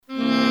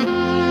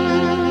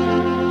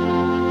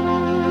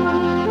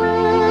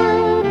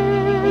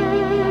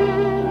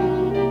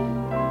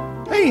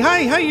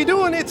how you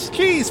doing? It's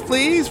Cheese,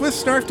 please, with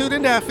Snarf Dude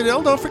and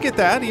Daffodil. Don't forget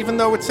that, even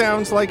though it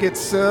sounds like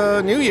it's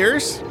New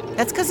Year's.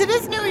 That's because it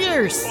is New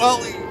Year's.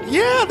 Well,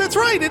 yeah, that's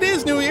right. It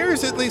is New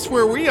Year's, at least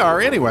where we are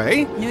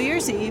anyway. New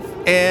Year's Eve.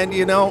 And,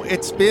 you know,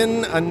 it's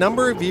been a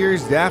number of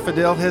years.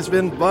 Daffodil has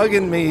been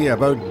bugging me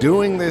about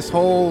doing this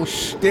whole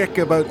shtick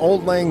about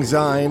Auld Lang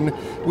Syne.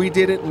 We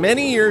did it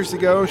many years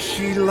ago.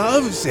 She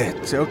loves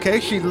it,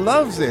 okay? She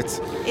loves it.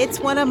 It's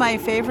one of my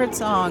favorite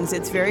songs.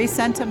 It's very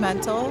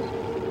sentimental.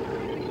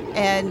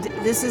 And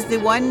this is the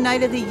one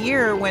night of the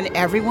year when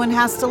everyone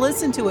has to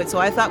listen to it. So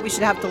I thought we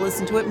should have to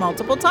listen to it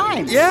multiple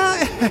times. Yeah,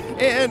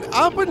 and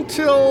up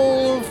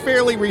until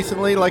fairly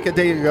recently, like a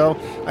day ago,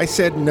 I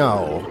said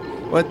no.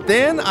 But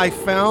then I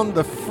found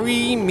the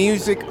free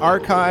music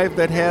archive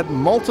that had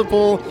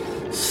multiple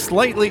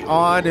slightly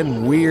odd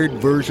and weird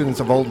versions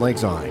of Auld Lang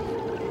Syne.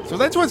 So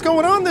that's what's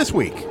going on this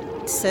week.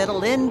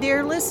 Settle in,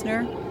 dear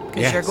listener,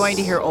 because you're going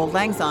to hear Auld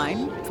Lang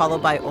Syne,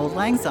 followed by Auld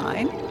Lang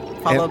Syne,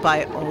 followed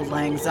by Auld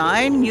Lang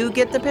Syne. You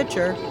get the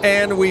picture.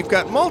 And we've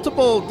got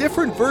multiple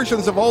different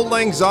versions of Auld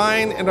Lang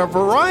Syne and a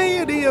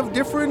variety of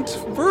different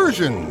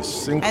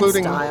versions,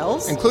 including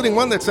styles. Including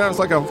one that sounds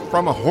like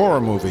from a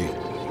horror movie,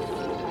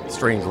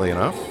 strangely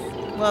enough.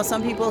 Well,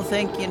 some people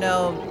think, you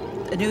know,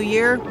 a new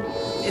year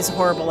is a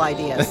horrible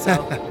idea.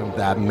 So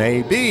that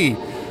may be.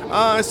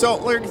 So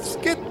let's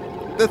get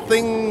the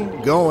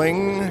thing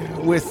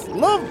going with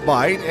Love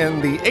Bite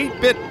and the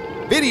 8-bit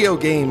video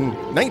game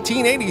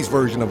 1980s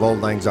version of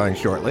Auld Lang Syne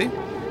shortly.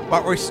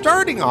 But we're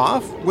starting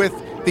off with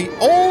the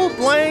Auld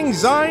Lang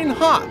Syne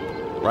Hop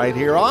right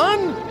here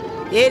on...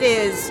 It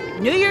is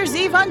New Year's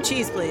Eve on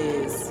Cheese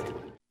Please.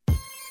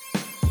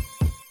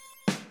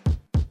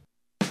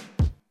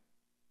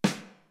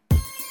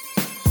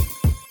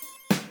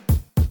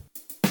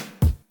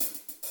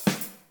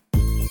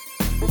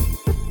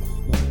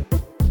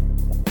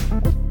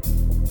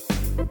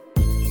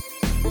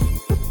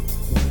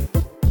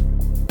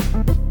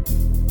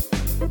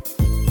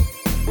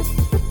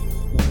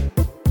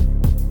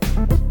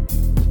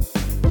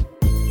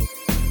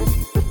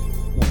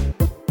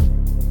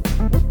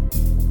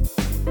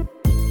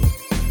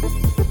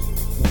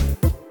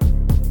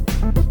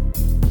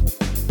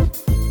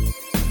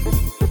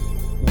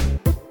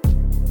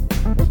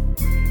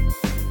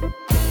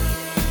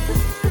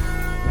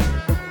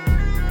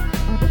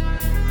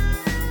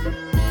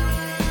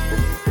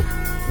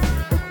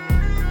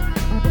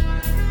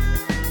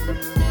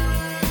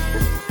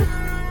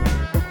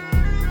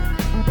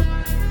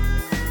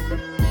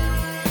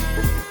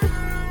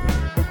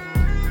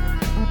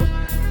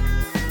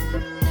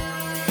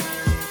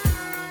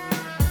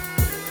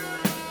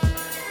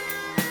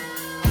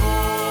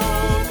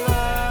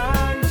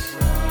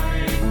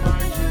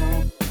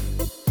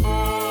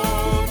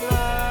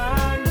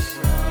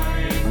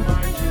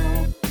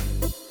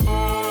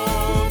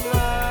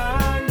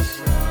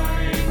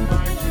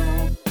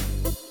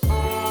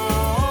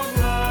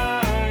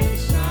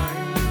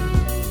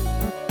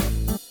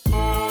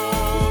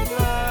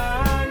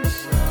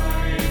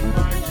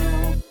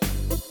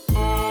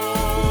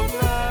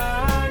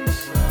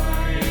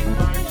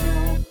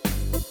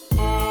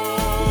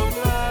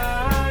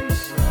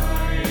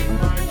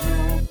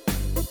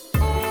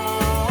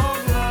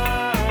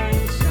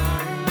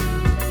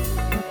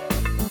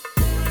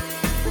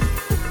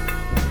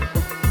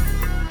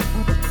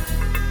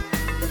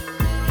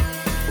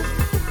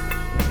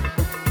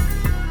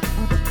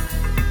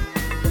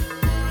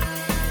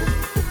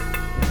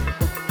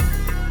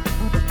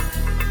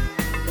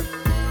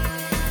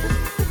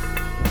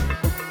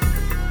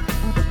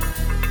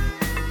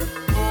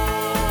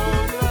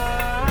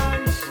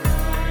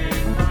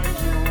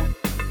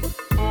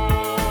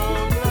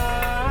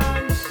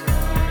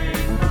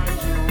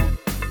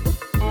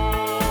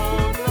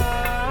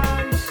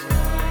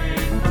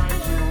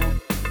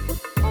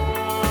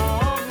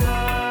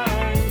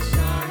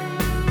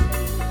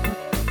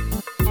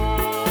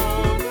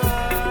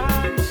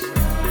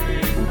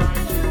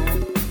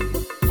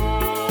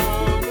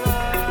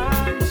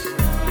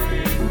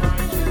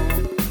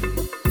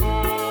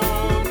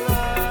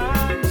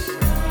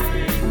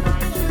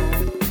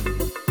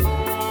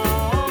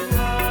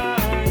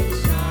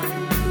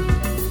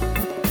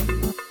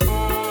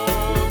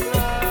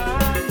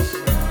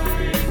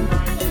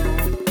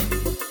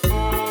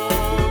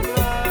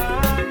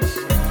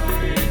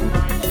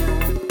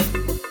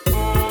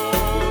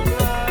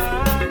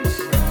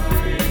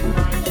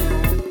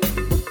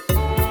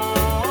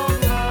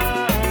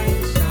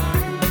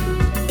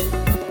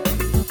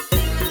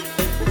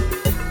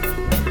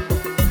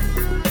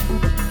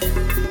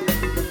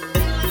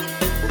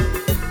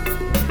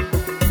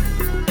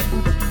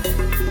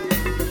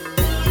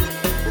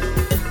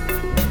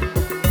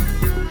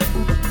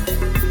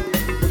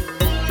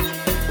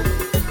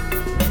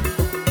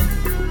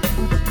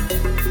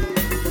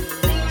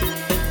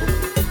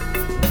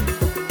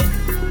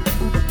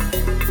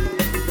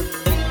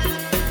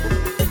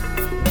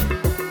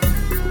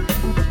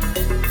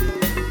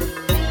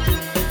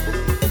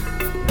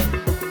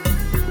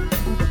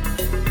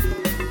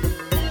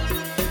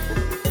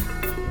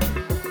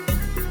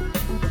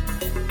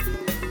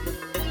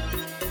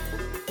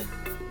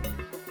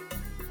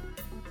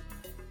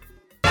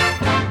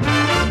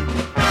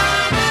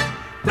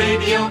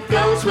 Radio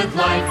goes with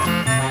life.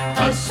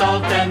 A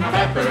salt and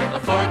pepper, a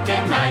fork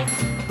and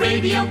knife.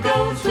 Radio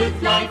goes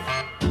with life.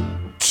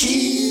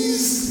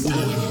 Cheese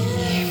Please.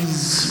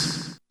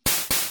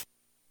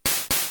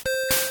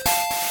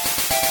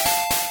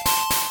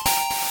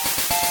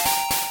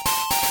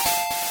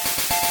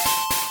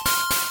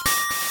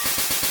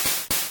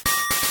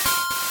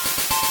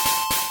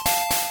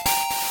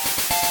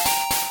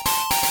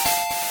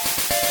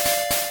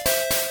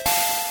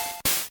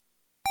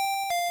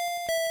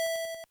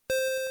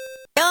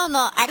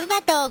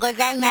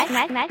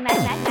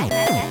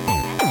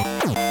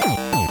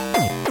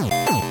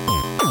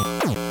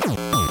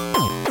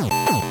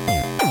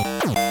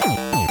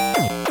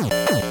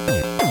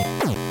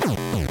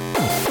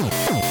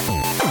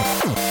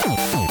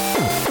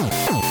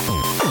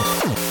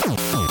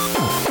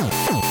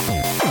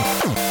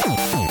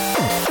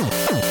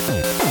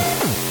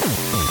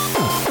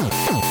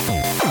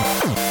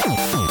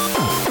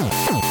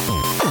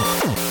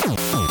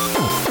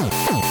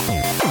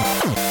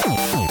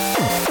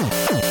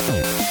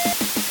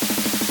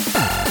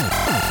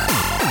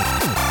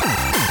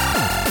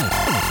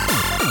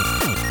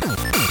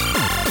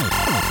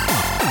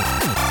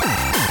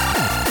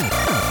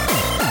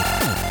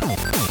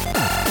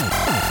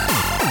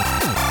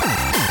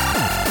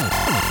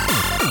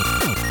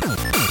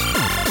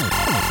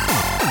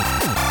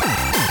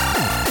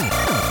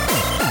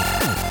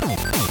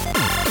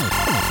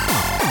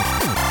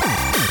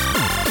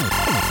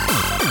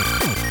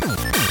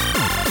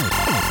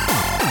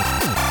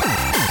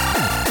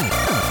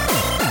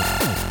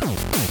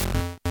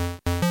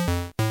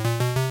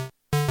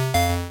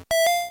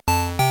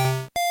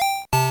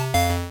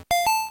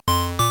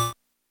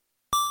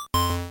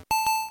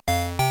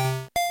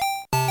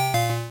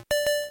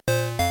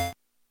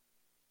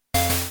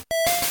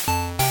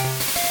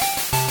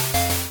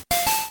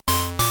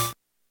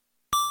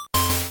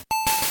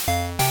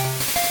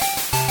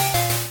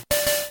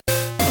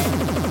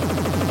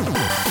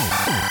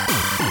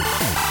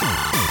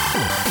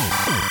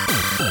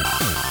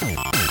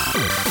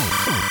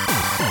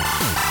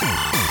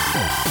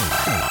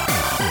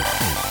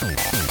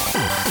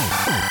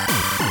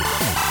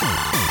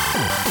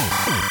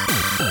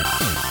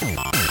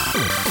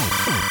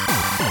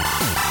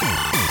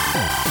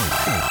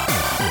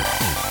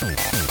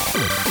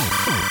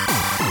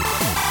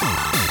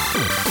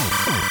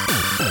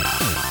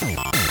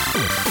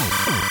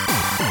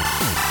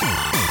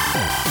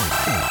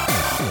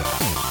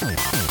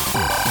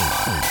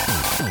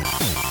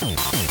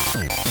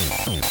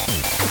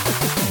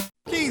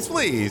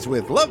 Please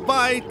with Love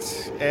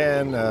Bite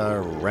and a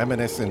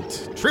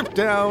reminiscent trip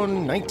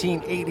down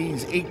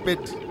 1980s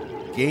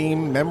 8-bit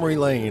game memory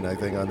lane, I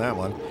think, on that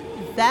one.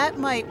 That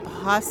might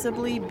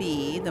possibly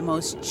be the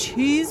most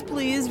cheese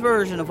please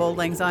version of Auld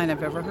Lang Syne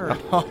I've ever heard.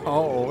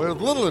 Oh, it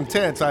was a little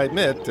intense, I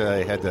admit.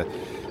 I had to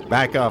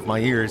back off my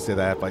ears to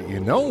that, but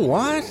you know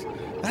what?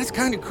 That's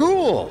kind of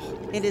cool.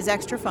 It is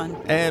extra fun.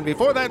 And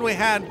before that, we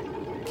had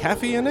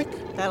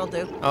Kaffeeinick. That'll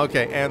do.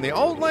 Okay, and the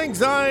Auld Lang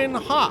Syne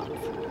Hop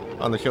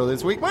on the show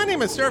this week. My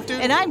name is Surf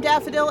Dude. And I'm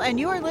Daffodil, and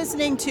you are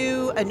listening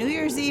to a New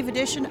Year's Eve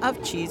edition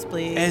of Cheese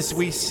Please. As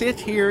we sit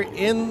here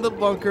in the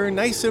bunker,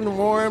 nice and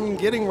warm,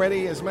 getting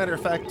ready. As a matter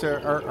of fact,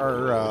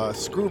 our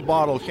screw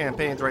bottle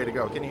champagne's ready to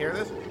go. Can you hear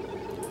this?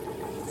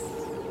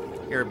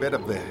 Hear a bit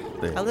of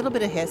a little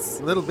bit of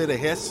hiss. A little bit of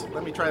hiss.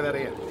 Let me try that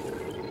again.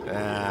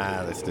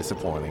 That's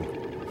disappointing.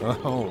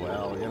 Oh,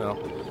 well, you know.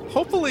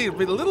 Hopefully it'll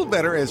be a little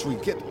better as we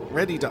get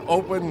ready to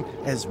open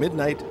as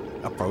midnight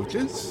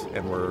approaches,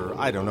 and we're,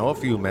 I don't know, a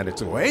few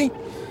minutes away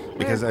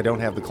because I don't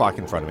have the clock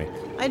in front of me.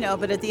 I know,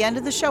 but at the end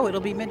of the show, it'll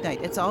be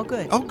midnight. It's all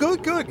good. Oh,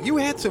 good. You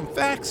had some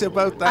facts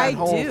about that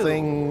whole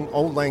thing.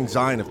 Auld Lang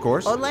Syne, of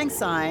course. Auld Lang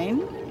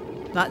Syne,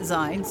 not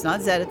Syne. It's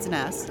not Z, it's an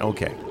S.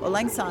 Okay. Auld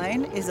Lang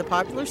Syne is a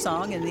popular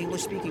song in the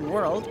English-speaking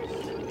world.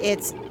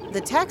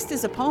 The text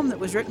is a poem that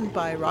was written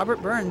by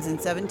Robert Burns in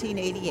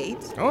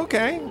 1788.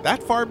 Okay,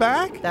 that far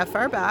back? That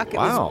far back. It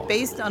was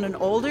based on an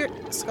older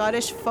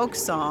Scottish folk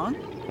song.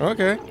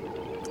 Okay.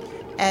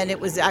 And it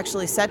was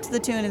actually set to the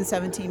tune in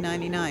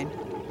 1799.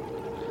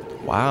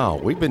 Wow,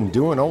 we've been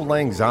doing Auld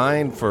Lang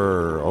Syne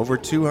for over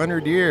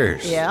 200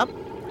 years. Yep.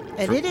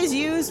 And it is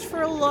used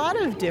for a lot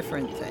of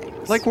different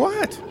things. Like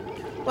what?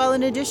 Well,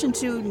 in addition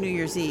to New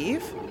Year's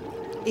Eve,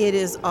 it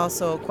is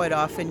also quite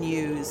often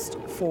used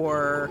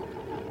for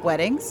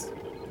weddings.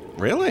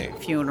 Really?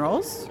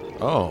 Funerals.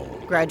 Oh.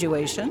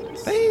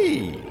 Graduations.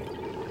 Hey.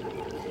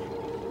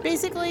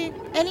 Basically,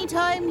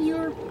 anytime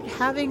you're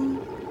having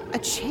a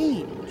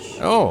change.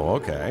 Oh,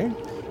 okay.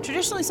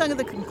 Traditionally sung at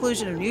the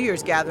conclusion of New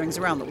Year's gatherings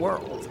around the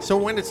world. So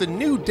when it's a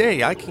new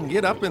day, I can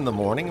get up in the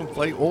morning and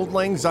play Auld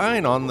Lang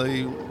Syne on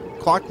the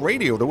clock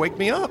radio to wake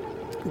me up.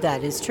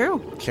 That is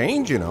true.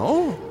 Change, you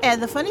know.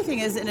 And the funny thing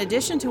is, in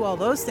addition to all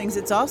those things,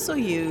 it's also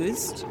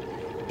used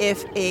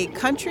if a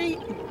country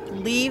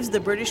leaves the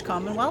British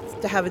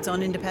Commonwealth to have its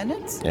own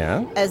independence.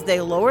 Yeah. As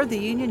they lower the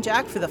Union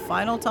Jack for the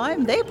final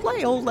time, they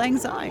play Auld Lang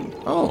Syne.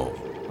 Oh,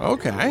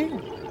 okay.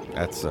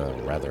 That's a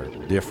rather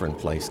different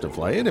place to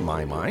play it, in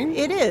my mind.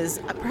 It is.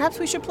 Perhaps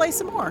we should play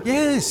some more.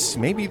 Yes,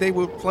 maybe they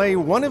will play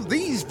one of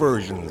these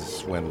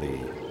versions when the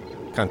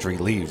country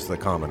leaves the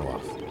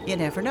Commonwealth. You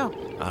never know.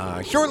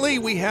 Shortly,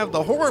 we have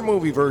the horror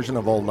movie version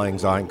of Auld Lang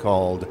Syne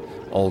called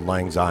Auld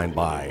Lang Syne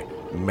by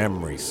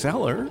Memory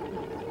Seller.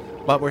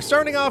 But we're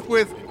starting off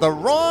with the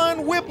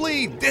Ron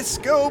Whibley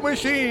Disco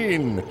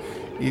Machine.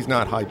 He's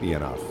not hypey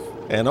enough.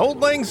 And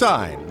Auld Lang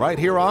Syne, right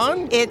here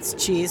on... It's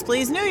Cheese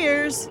Please New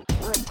Year's.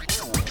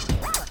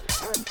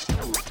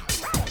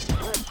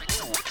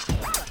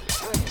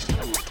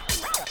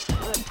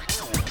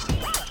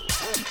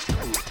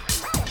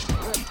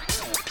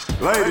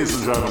 Ladies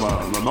and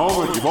gentlemen, the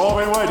moment you've all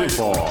been waiting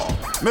for,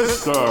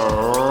 Mr.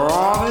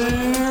 Ronnie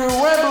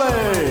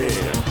Whibley.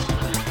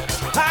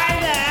 Hi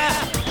there!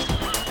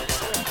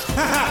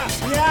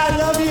 Yeah, I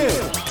love you!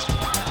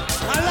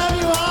 I love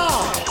you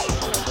all!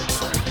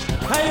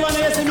 Hey, you want to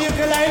hear some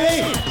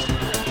ukulele?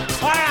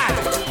 Alright!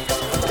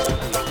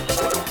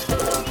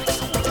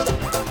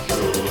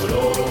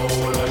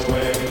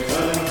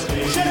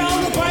 Should all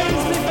the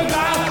acquaintance be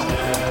forgot?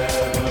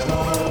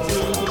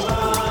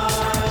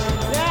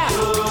 Yeah!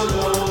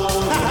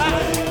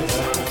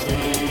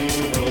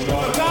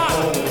 Forgot!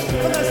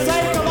 For the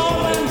sake of Auld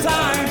Lang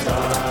Syne!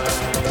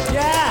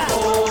 Yeah!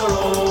 For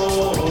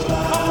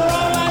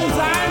Auld Lang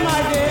Syne, my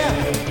dear!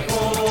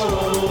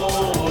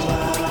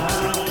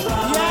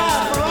 Yeah,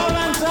 for Auld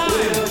Lang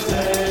Syne!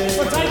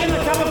 We're taking a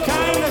cup of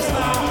kindness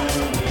now!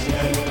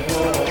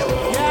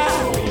 Yeah!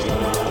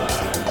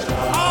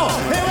 Oh,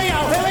 here we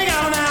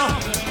go now!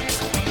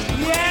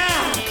 Yeah!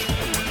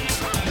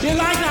 You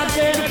like that,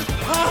 kid?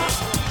 Oh,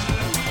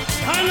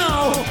 I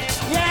know!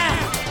 Yeah!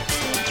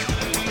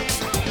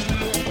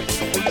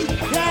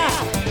 Yeah!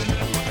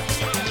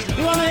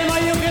 You wanna hear my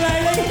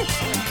ukulele?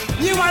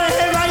 You wanna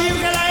hear my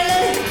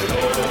ukulele?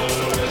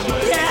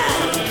 Yeah!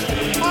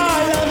 Oh,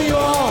 I love you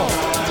all!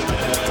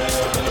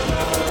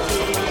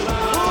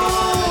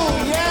 Oh,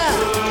 yeah!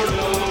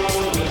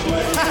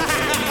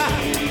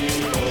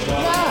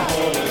 Yeah!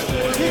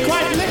 You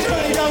quite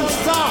literally don't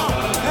stop!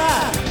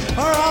 Yeah!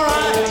 All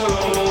right!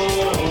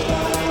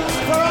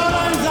 For Auld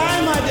Lang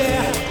Syne, my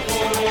dear!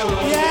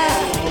 Yeah!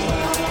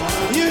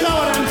 You know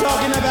what I'm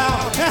talking about!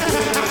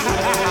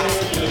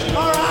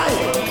 All right!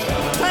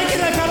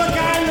 Taking a cup of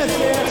kindness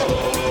here!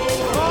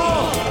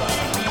 Oh!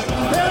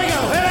 Here we go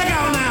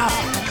now!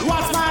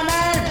 What's my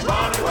name?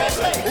 Ronnie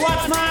Whibley!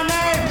 What's my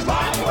name?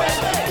 Ronnie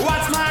Whibley!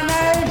 What's my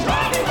name?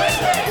 Ronnie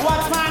Whibley!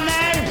 What's my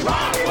name?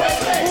 Ronnie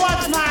Whibley!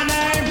 What's my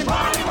name?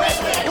 Ronnie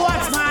Whibley!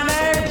 What's my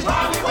name?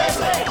 Ronnie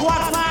Whibley!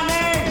 What's my name?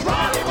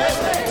 Ronnie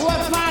Whibley!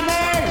 What's my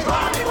name?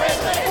 Ronnie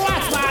Whibley!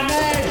 What's my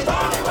name?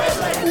 Ronnie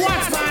Whibley!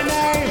 What's my name? Ronnie Whibley! What's my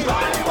name?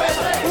 Ronnie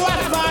Whibley!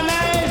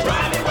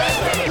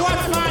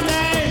 What's my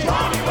name?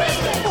 Ronnie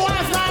Whibley!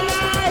 What's my name?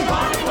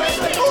 Ronnie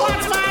Whibley!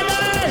 What's my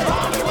name?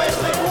 Ronnie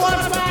Whibley!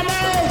 What's my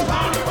name?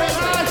 Ronnie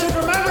Whibley! I should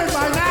remember it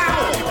by now!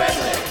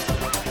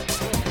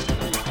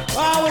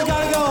 Oh, we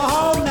gotta go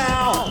home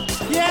now.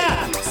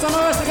 Yeah, some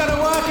of us have got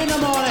to work in the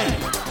morning.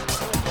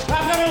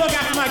 I've got to look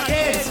after my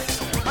kids.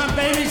 I'm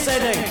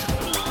babysitting.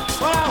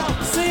 Well,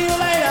 see you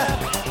later.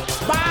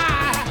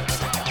 Bye.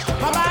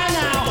 Bye-bye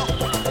now.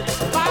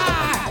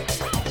 Bye.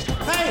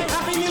 Hey,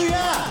 Happy New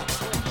Year.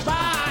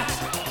 Bye.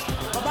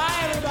 Bye-bye,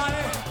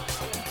 everybody.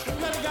 I'm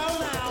gonna go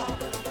now.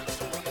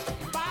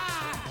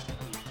 Bye.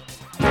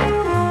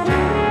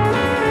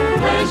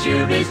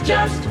 Pleasure is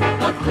just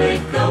a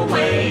click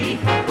away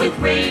with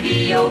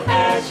radio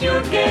as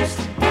your guest.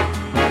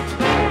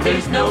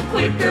 There's no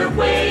quicker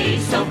way,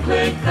 so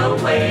click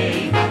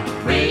away.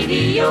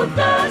 Radio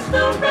does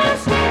the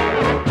rest.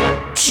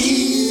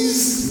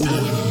 Cheese.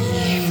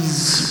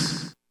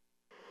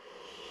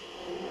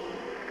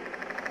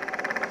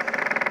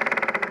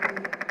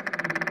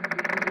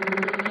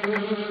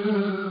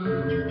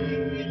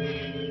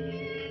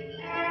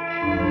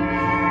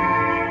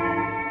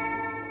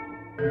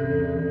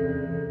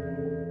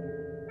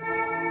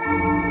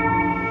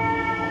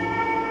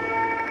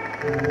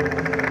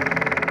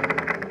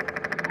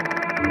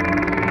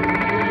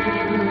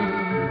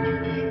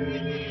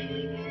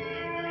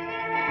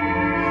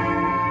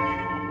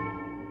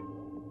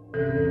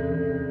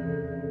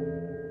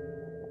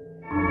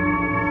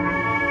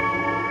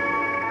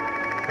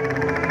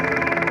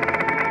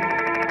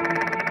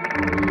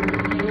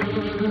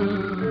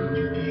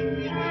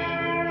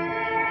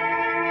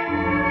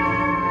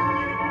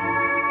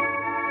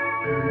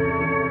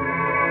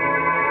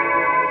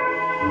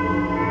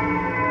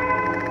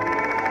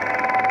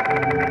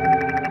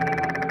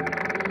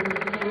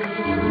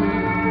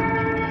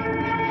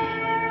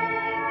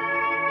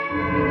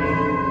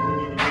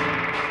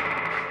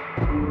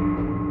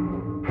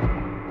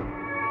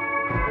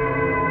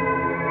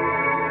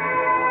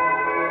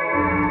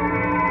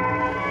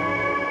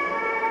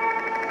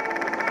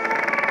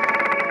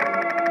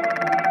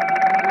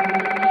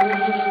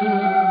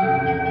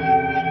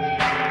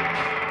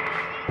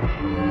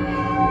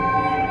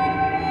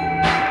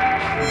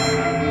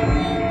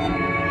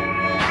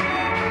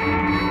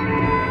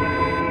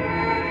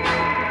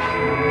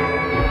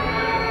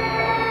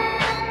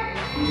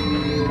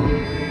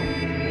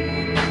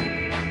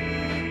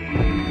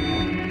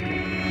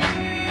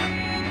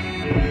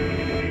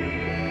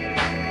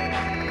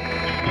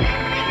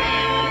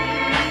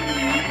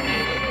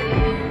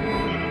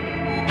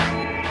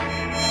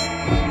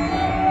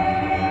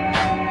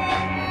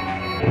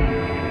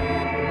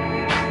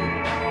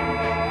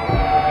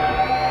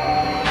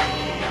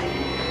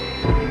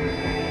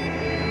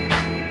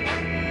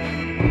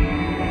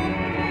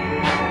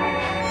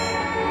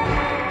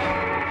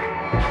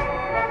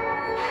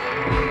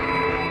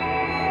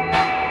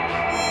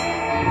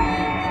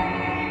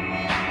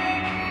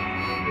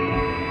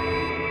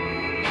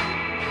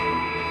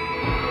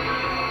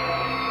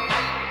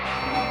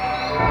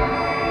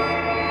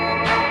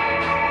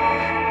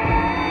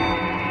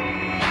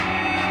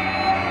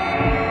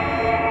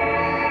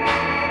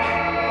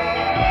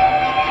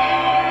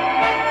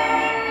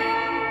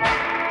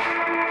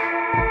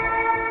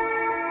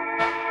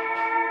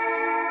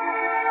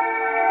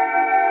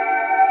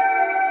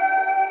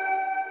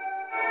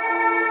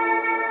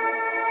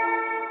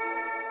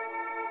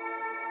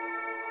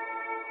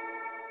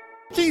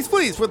 Geez,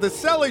 please, with the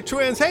Cellar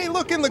Twins. Hey,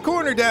 look in the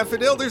corner,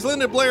 Daffodil. There's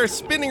Linda Blair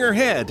spinning her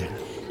head.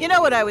 You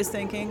know what I was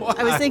thinking? What?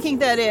 I was thinking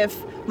that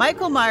if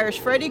Michael Myers,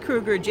 Freddy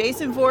Krueger,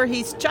 Jason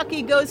Voorhees,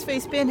 Chucky,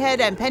 Ghostface, Pinhead,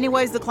 and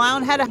Pennywise the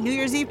Clown had a New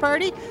Year's Eve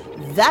party,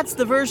 that's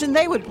the version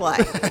they would play.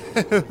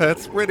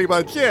 That's pretty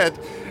much it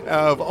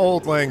of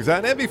Old Lang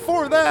Syne. And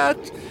before that,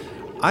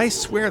 I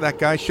swear that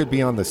guy should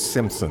be on The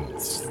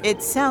Simpsons.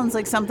 It sounds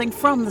like something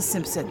from The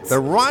Simpsons. The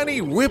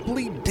Ronnie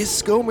Ripley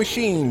Disco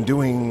Machine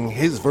doing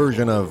his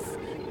version of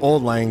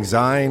Old Lang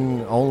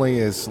Syne, only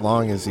as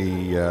long as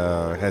he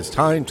has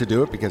time to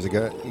do it, because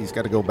he's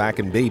got to go back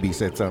and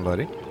babysit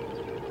somebody.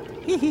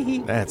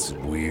 That's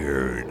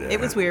weird. It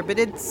was weird, but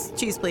it's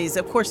Cheese Please.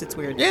 Of course it's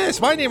weird. Yes,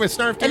 my name is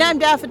Snarfton. And I'm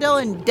Daffodil,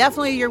 and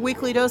definitely your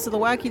weekly dose of the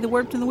wacky, the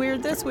warped, and the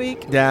weird this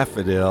week.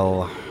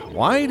 Daffodil,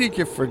 why did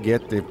you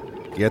forget to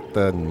get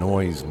the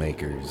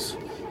noisemakers?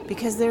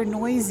 Because they're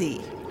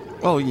noisy.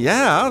 Well,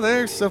 yeah,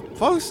 they're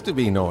supposed to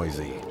be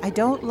noisy. I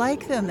don't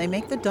like them. They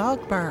make the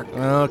dog bark.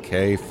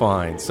 Okay,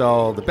 fine.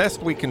 So the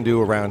best we can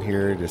do around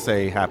here to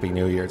say Happy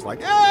New Year is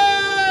like,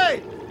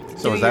 hey!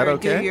 So is that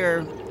okay? Do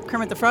your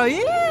Kermit the Frog,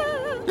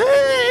 yeah!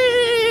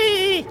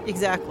 Hey!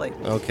 Exactly.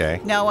 Okay.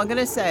 Now, I'm going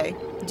to say,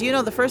 do you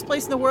know the first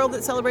place in the world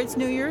that celebrates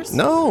New Year's?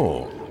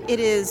 No. It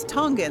is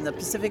Tonga in the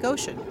Pacific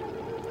Ocean.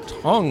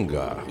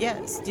 Tonga.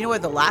 Yes. Do you know where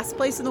the last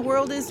place in the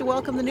world is to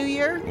welcome the New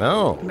Year?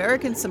 No.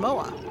 American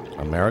Samoa.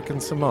 American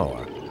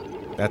Samoa.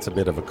 That's a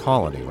bit of a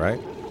colony,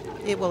 right?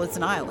 Well, it's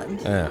an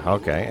island.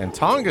 Okay. And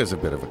Tonga's a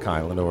bit of a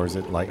island, or is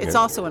it like... It's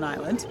also an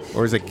island.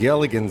 Or is it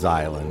Gilligan's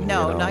Island?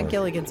 No, you know? not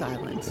Gilligan's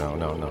Island.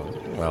 No.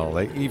 Well,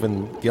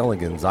 even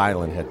Gilligan's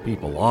Island had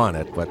people on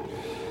it, but...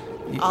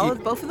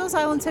 Both of those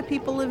islands have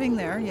people living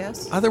there,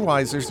 yes.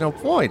 Otherwise, there's no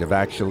point of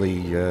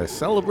actually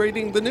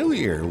celebrating the New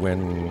Year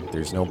when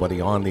there's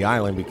nobody on the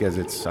island because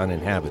it's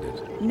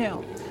uninhabited.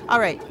 No. All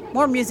right,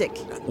 more music.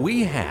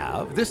 We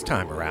have, this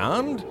time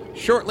around,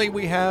 shortly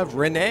we have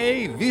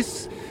Renee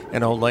Vis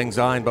and Old Lang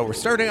Syne, but we're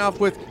starting off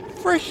with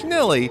Fresh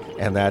Nelly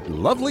and that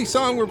lovely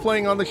song we're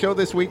playing on the show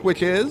this week,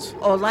 which is...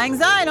 Old Lang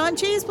Syne on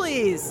Cheese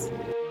Please.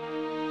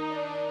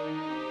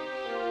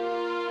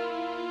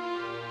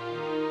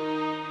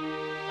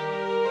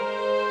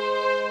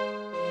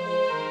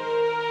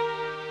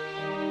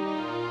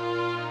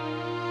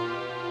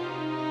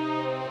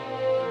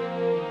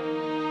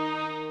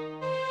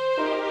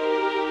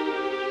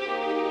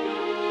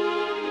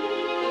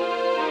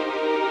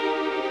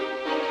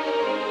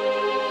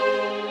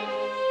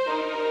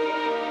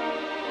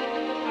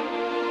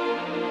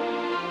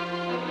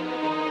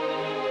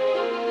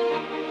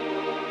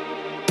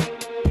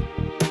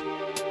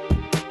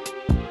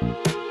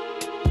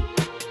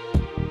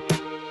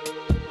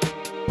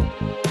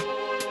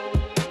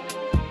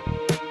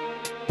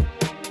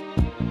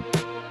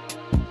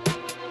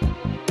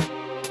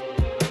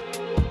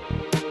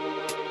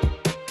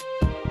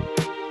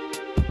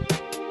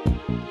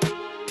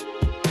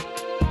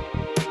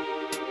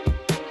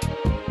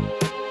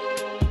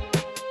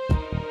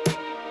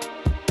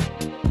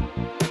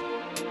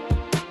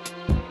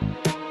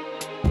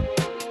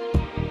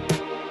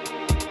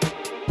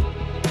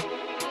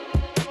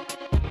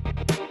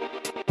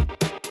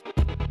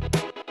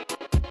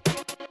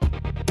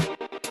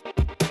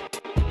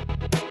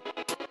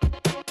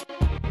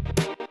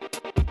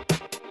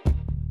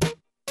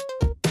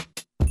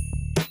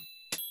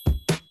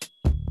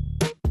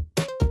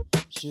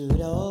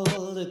 Should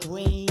old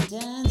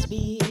acquaintance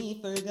be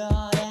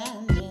forgot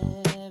and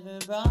never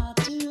brought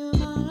to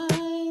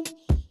mind?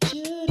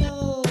 Should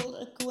old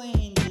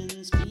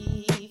acquaintance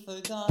be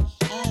forgot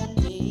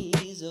and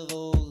days of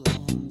old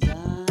lang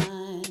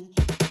syne?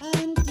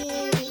 And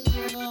days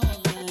of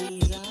old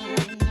lang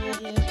syne,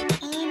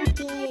 and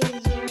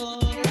days of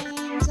old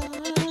lang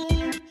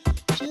syne.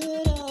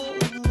 Should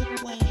old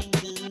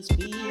acquaintance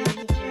be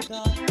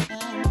forgot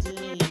and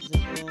days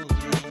of old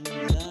lang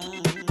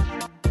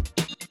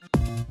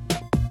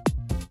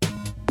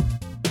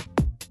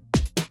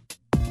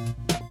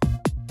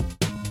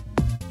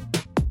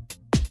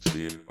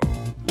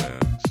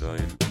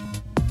syne?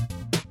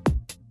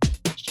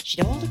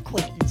 Should old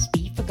acquaintance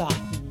be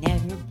forgotten,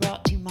 never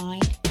brought to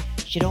mind?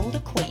 Should old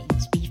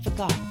acquaintance be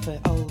forgot for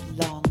old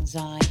lang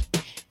syne?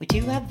 We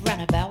two have run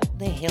about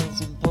the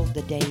hills and pulled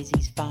the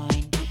daisies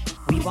fine.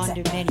 We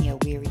wander many a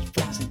weary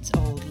foot since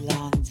old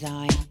lang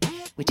syne.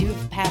 We two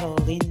have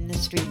paddled in the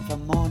stream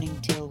from morning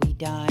till we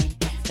dine.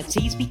 But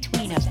seas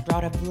between us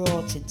brought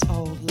abroad since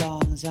old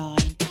lang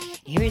syne.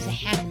 Here is a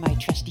hand, my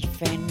trusty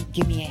friend,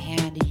 give me a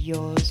hand of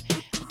yours.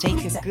 We'll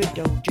take a good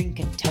old drink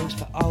and toast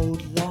for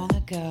old long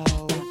ago.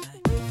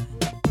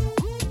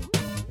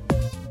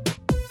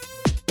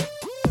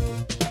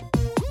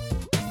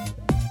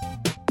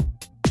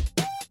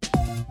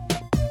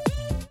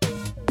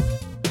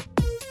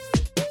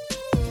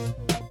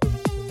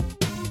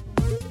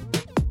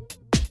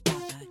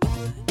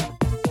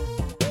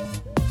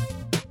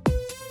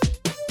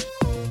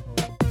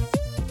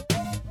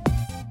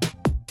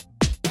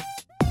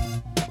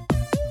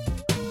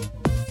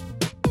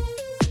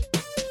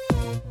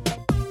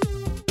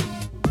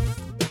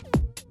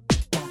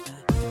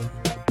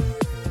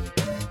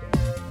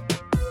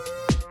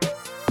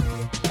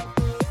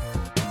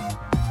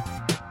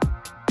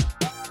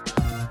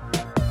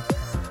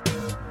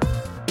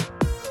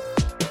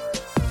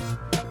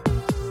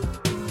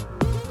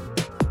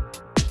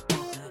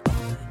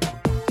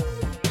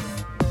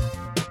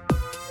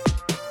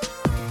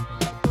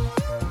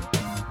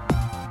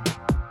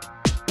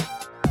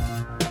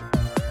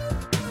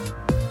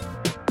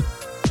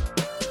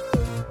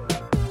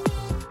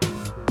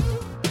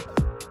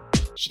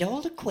 Should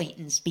old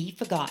acquaintance be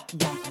forgotten?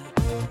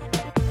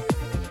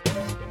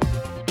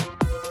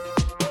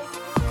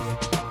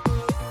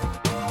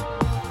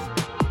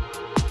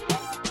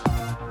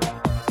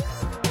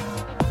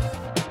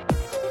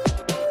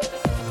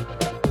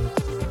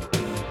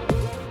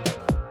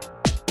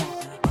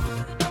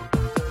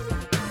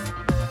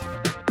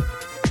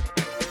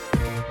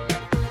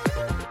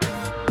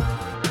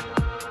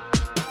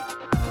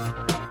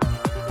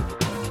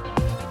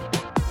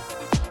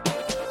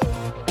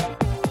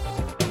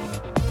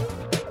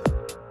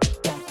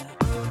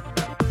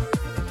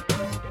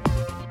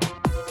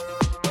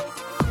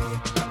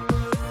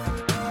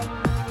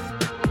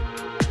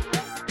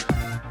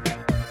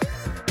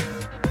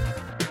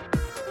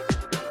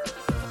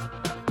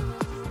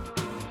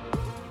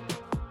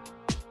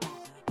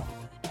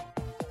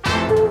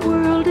 The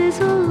world is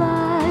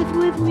alive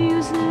with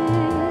music,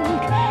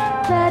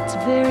 that's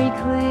very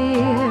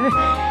clear,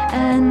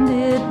 and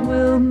it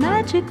will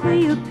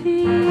magically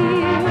appear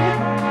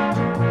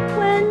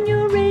when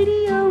your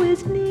radio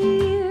is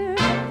near.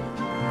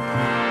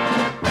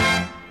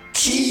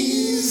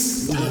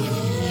 Geez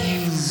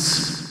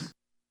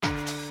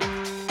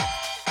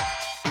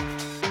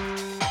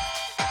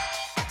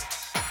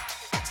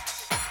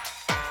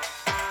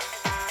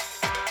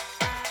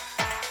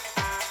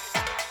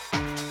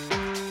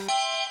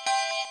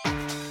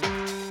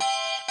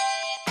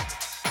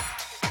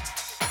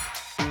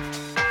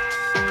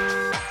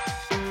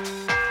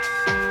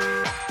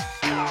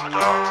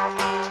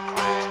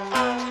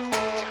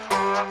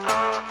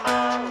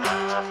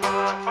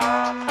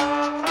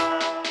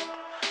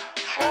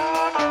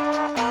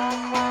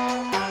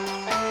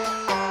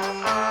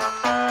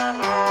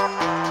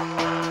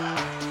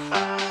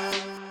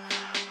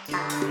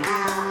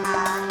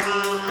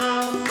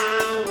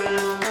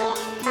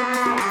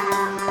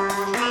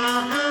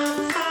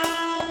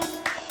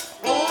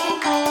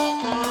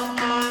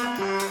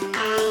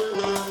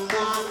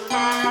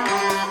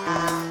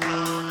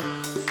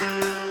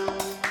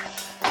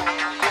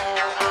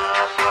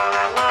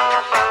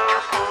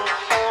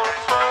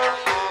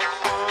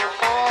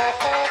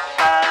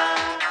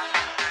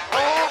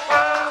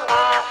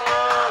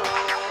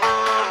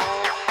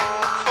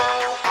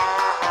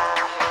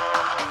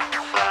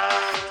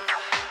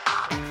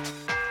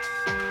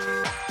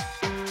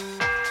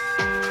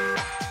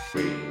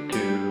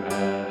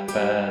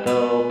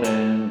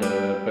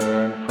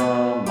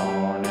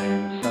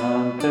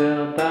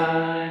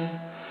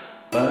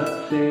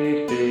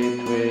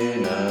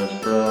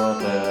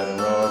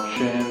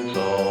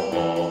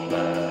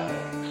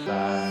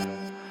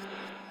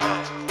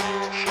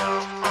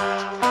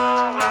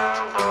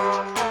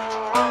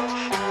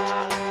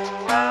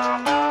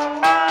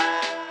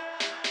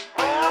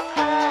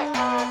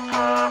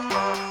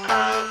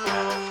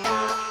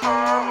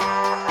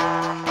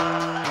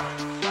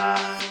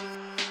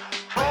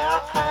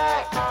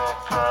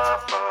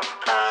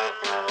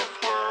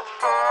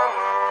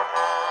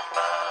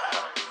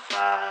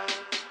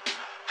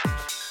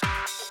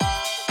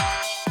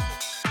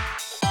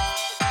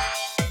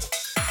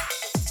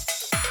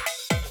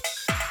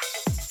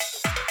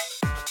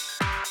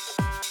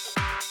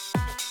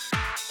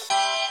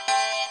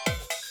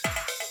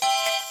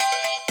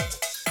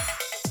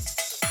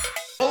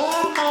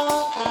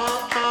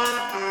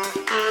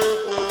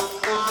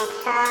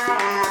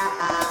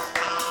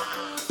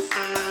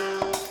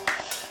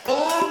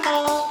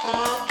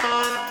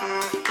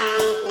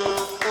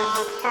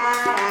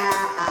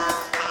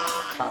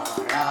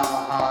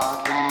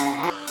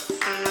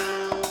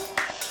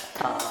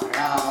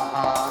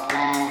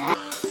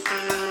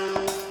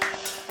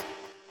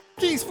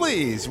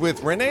Please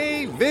with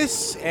Rene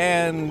Viss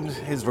and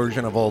his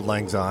version of Old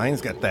Lang Syne.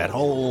 It's got that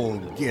whole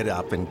get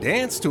up and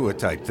dance to it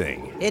type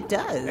thing. It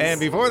does. And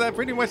before that,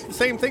 pretty much the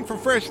same thing from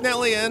Fresh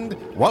Nelly. And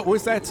what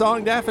was that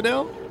song,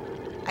 Daffodil?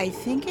 I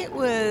think it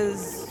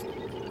was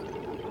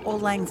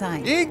Old Lang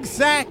Syne.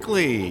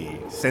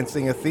 Exactly.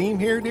 Sensing a theme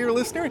here, dear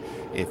listener?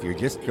 If you're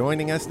just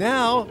joining us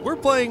now, we're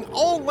playing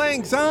Old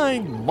Lang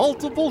Syne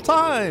multiple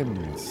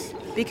times.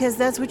 Because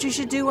that's what you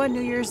should do on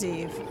New Year's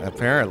Eve.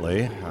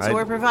 Apparently. So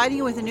we're providing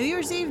you with a New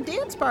Year's Eve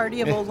dance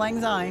party of Old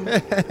Lang Syne.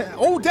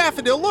 Oh,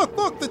 Daffodil,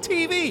 look, the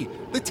TV.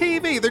 The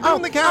TV, they're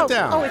doing the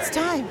countdown. Oh, it's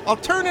time. I'll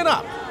turn it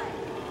up.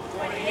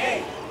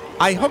 28.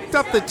 I hooked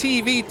up the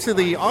TV to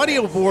the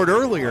audio board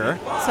earlier.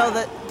 So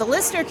that the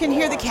listener can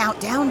hear the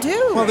countdown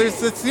too. Well,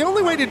 it's the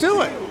only way to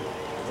do it.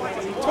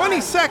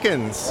 20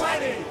 seconds.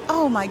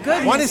 Oh my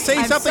goodness. Want to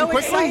say something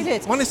quickly?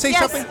 Excited. Want to say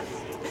something?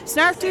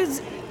 Snarf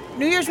Dude's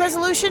New Year's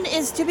resolution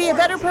is to be a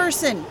better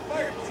person.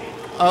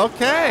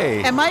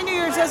 Okay. And my New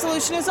Year's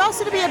resolution is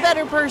also to be a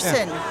better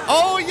person. Yeah.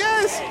 Oh,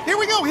 yes. Here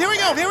we go.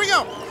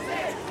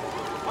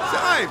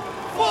 5,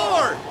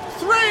 4,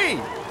 3,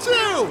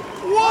 2,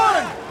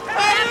 1.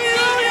 Happy New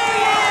Year!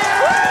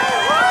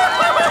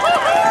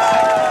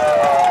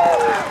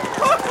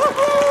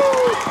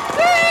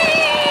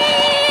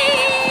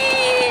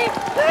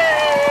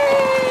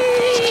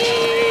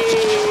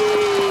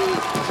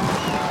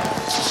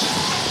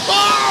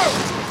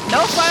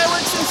 No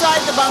fireworks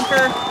inside the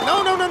bunker. No.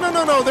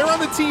 They're on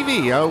the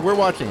TV. Oh, we're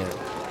watching it.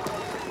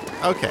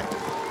 Okay.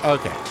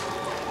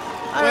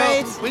 All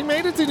right. We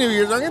made it to New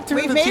Year's. I'm going to turn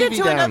We the made TV it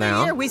to down another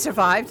now. year. We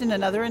survived in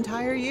another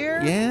entire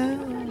year. Yeah.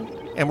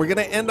 And we're going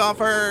to end off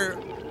our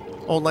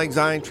Old Lang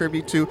Syne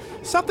tribute to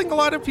something a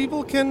lot of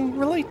people can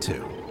relate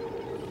to.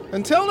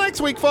 Until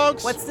next week,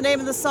 folks. What's the name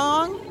of the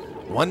song?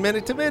 1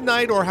 Minute to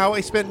Midnight, or How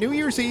I Spent New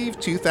Year's Eve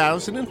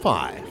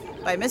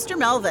 2005. By Mr.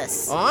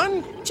 Melvis.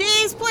 On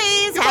Cheese,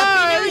 please. Goodbye.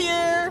 Happy New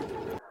Year.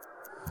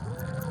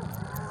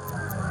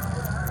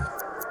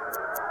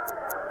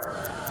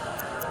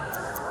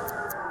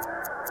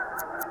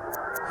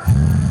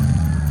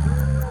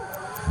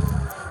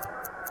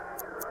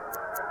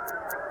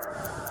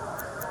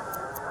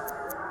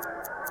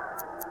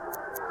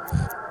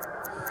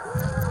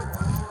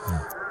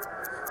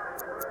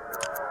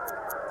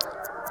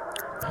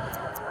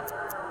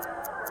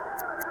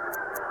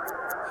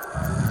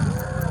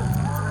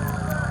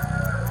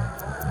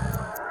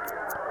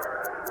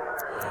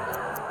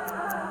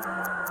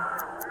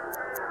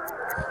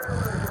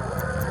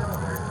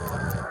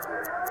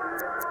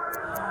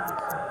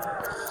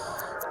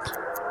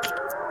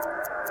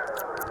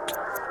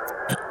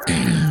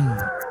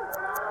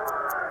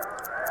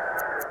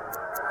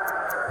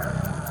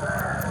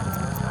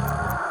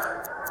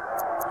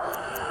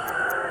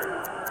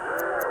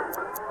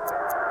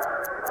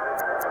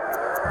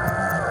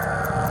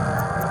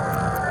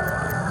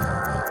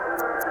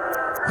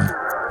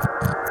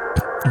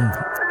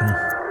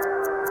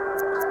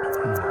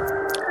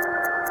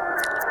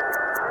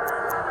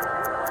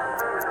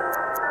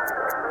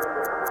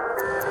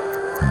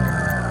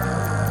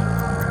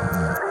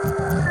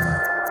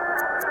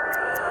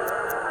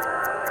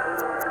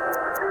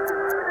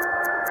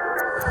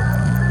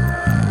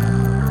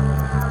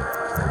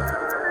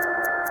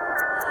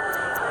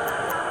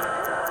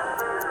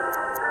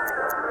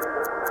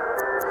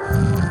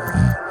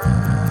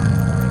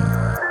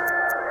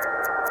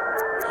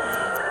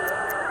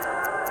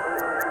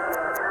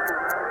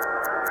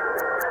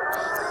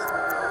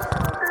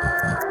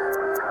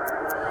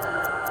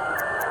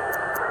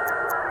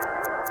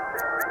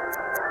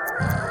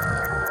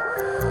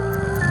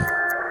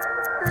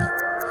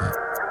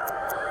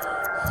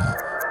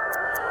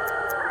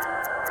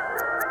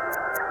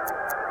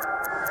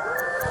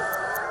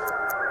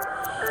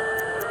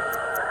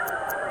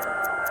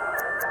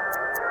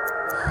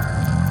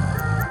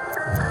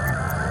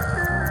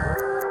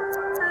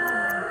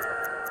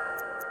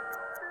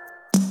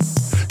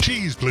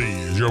 Cheese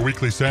Please, your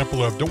weekly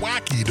sample of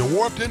DeWacky,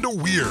 DeWarped, and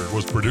DeWeird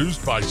was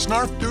produced by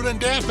Snarf Dude and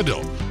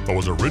Daffodil, but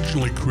was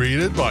originally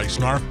created by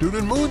Snarf Dude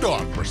and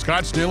Moondog for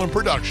Scottsdale and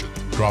Production.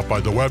 Drop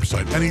by the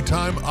website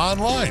anytime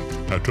online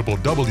at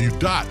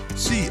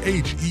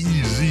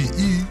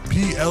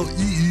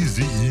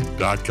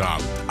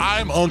www.cheezepleeze.com.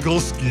 I'm Uncle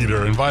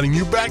Skeeter, inviting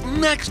you back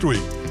next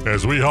week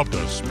as we help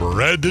to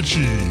spread the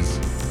cheese.